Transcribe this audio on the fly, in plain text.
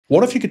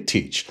What if you could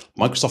teach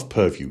Microsoft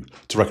Purview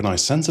to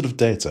recognize sensitive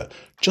data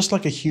just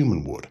like a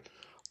human would?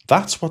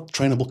 That's what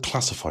Trainable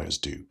Classifiers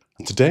do,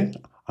 and today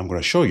I'm going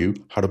to show you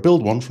how to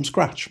build one from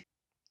scratch.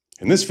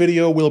 In this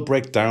video, we'll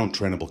break down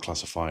Trainable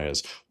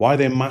Classifiers, why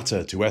they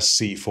matter to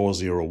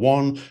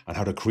SC-401, and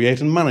how to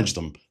create and manage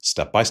them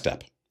step by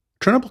step.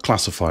 Trainable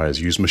Classifiers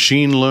use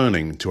machine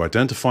learning to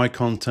identify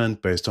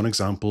content based on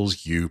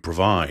examples you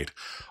provide.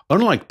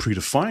 Unlike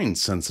predefined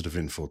sensitive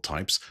info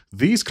types,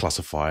 these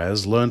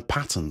classifiers learn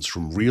patterns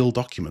from real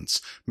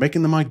documents,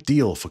 making them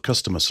ideal for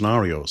customer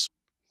scenarios.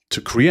 To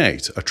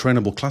create a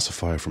trainable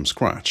classifier from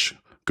scratch,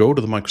 go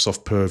to the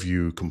Microsoft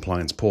Purview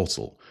Compliance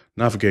portal,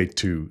 navigate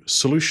to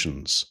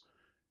Solutions,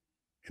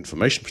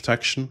 Information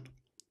Protection,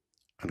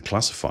 and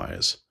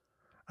Classifiers,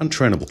 and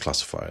Trainable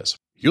Classifiers.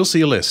 You'll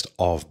see a list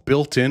of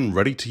built-in,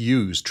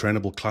 ready-to-use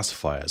trainable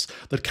classifiers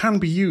that can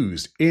be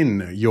used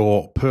in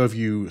your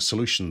Purview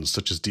solutions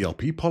such as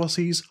DLP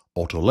policies,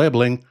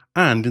 auto-labeling,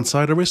 and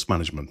insider risk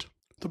management.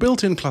 The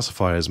built-in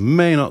classifiers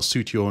may not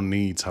suit your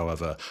needs,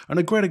 however, and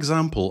a great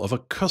example of a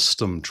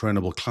custom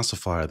trainable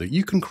classifier that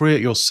you can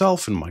create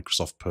yourself in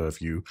Microsoft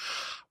Purview,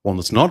 one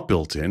that's not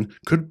built in,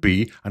 could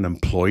be an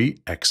employee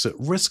exit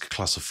risk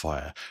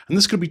classifier. And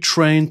this could be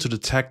trained to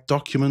detect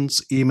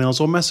documents,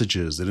 emails, or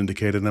messages that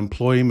indicate an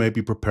employee may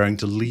be preparing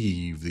to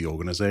leave the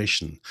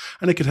organization.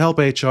 And it could help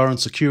HR and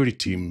security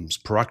teams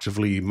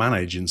proactively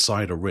manage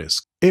insider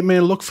risk. It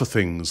may look for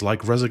things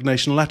like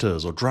resignation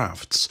letters or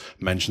drafts,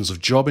 mentions of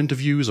job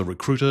interviews or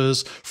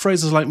recruiters,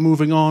 phrases like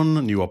moving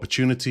on, new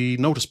opportunity,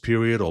 notice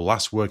period or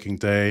last working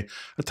day,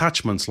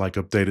 attachments like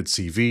updated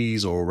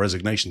CVs or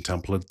resignation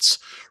templates,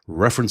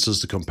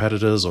 references to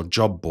competitors or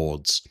job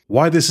boards.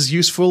 Why this is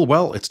useful?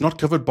 Well, it's not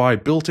covered by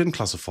built-in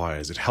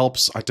classifiers. It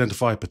helps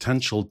identify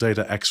potential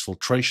data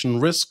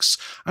exfiltration risks,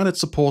 and it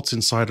supports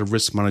insider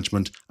risk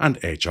management and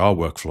HR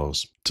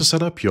workflows. To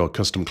set up your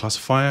custom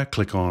classifier,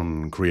 click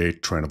on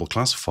Create Trainable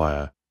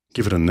Classifier.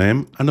 Give it a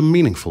name and a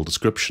meaningful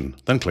description,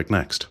 then click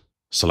Next.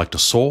 Select a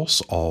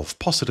source of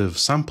positive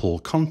sample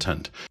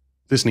content.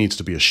 This needs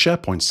to be a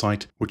SharePoint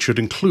site, which should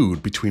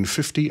include between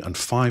 50 and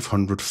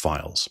 500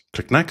 files.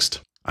 Click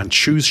Next and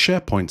choose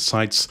SharePoint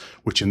sites,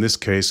 which in this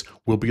case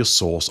will be a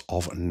source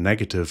of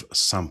negative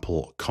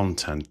sample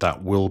content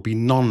that will be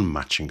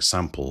non-matching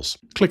samples.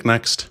 Click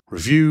Next,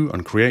 review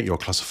and create your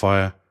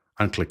classifier,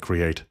 and click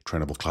Create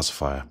Trainable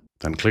Classifier.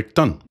 Then click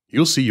Done.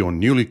 You'll see your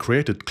newly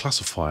created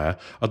classifier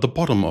at the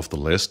bottom of the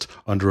list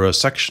under a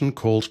section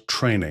called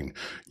Training.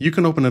 You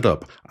can open it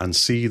up and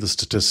see the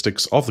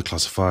statistics of the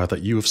classifier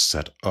that you have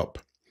set up.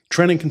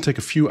 Training can take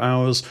a few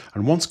hours,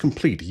 and once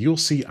complete, you'll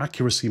see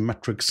accuracy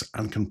metrics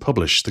and can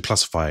publish the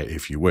classifier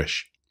if you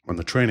wish. When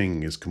the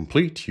training is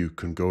complete, you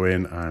can go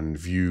in and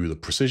view the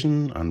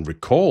precision and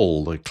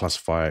recall the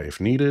classifier if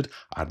needed,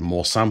 add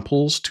more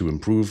samples to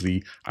improve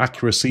the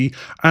accuracy,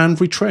 and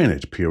retrain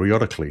it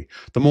periodically.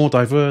 The more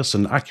diverse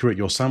and accurate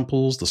your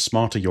samples, the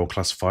smarter your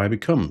classifier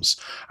becomes,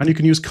 and you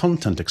can use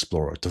Content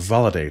Explorer to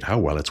validate how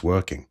well it's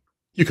working.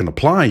 You can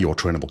apply your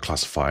trainable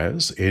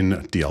classifiers in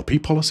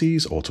DLP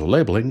policies,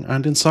 auto-labeling,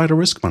 and insider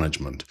risk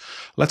management.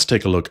 Let's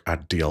take a look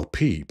at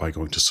DLP by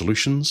going to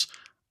Solutions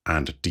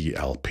and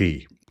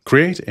DLP.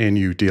 Create a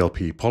new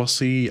DLP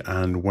policy,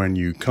 and when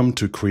you come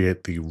to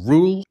create the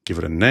rule, give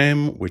it a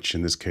name, which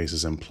in this case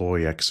is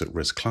Employee Exit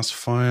Risk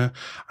Classifier,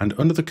 and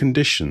under the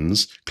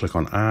conditions, click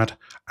on Add,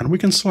 and we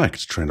can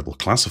select Trainable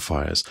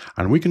Classifiers,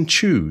 and we can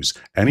choose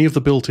any of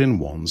the built-in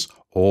ones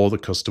or the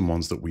custom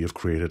ones that we have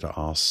created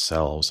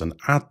ourselves and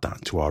add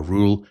that to our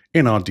rule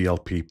in our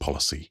DLP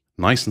policy.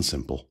 Nice and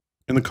simple.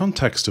 In the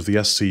context of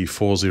the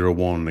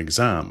SC-401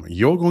 exam,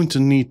 you're going to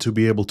need to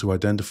be able to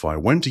identify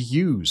when to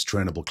use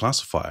trainable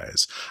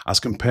classifiers as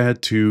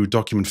compared to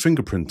document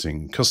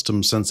fingerprinting,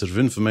 custom sensitive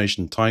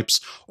information types,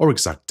 or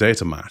exact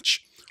data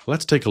match.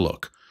 Let's take a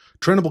look.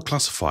 Trainable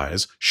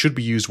classifiers should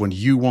be used when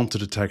you want to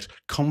detect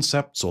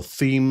concepts or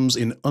themes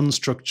in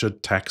unstructured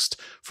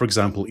text, for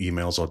example,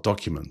 emails or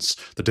documents.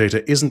 The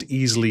data isn't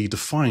easily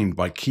defined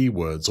by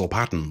keywords or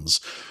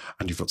patterns,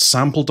 and you've got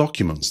sample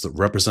documents that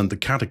represent the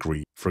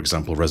category, for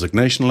example,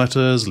 resignation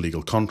letters,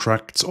 legal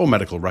contracts, or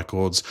medical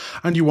records,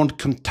 and you want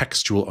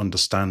contextual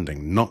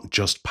understanding, not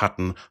just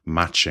pattern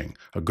matching.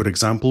 A good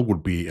example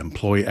would be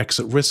employee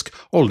exit risk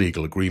or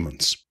legal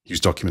agreements. Use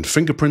document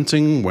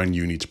fingerprinting when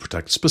you need to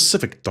protect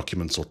specific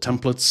documents or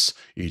templates,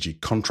 e.g.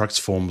 contracts,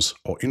 forms,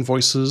 or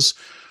invoices,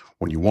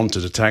 when you want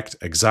to detect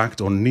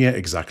exact or near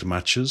exact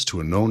matches to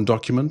a known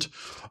document,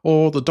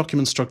 or the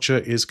document structure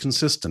is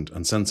consistent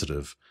and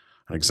sensitive.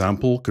 An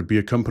example could be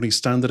a company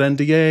standard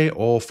NDA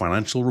or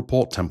financial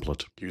report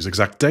template. Use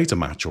exact data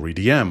match or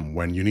EDM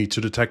when you need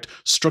to detect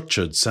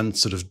structured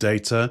sensitive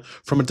data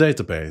from a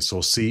database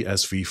or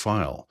CSV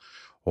file,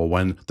 or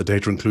when the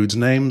data includes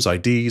names,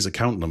 IDs,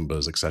 account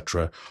numbers,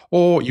 etc.,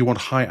 or you want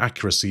high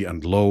accuracy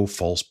and low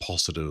false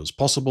positives.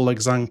 Possible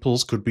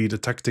examples could be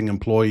detecting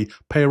employee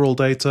payroll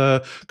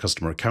data,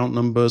 customer account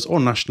numbers, or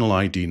national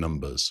ID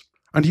numbers.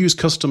 And use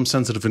custom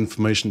sensitive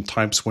information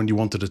types when you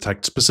want to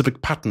detect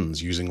specific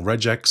patterns using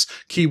regex,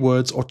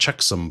 keywords, or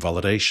checksum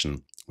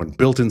validation. when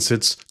built-in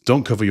sits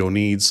don't cover your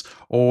needs,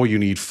 or you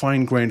need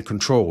fine-grained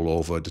control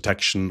over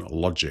detection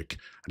logic.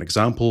 An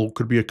example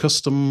could be a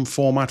custom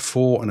format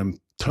for an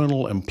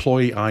internal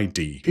employee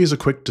ID. Here's a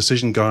quick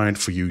decision guide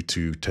for you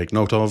to take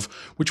note of,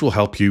 which will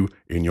help you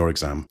in your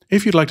exam.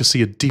 If you'd like to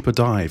see a deeper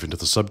dive into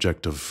the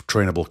subject of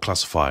trainable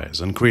classifiers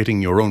and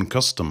creating your own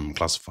custom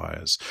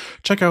classifiers,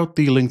 check out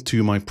the link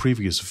to my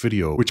previous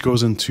video, which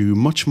goes into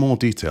much more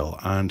detail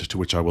and to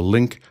which I will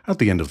link at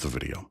the end of the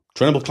video.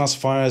 Trainable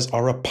classifiers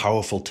are a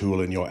powerful tool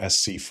in your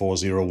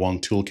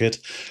SC-401 toolkit.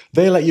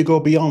 They let you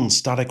go beyond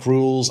static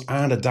rules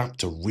and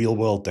adapt to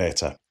real-world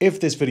data. If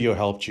this video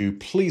helped you,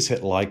 please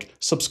hit like,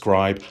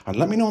 subscribe, and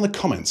let me know in the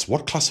comments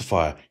what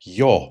classifier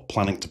you're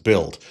planning to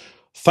build.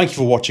 Thank you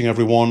for watching,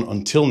 everyone.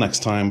 Until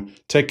next time,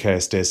 take care,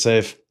 stay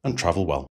safe, and travel well.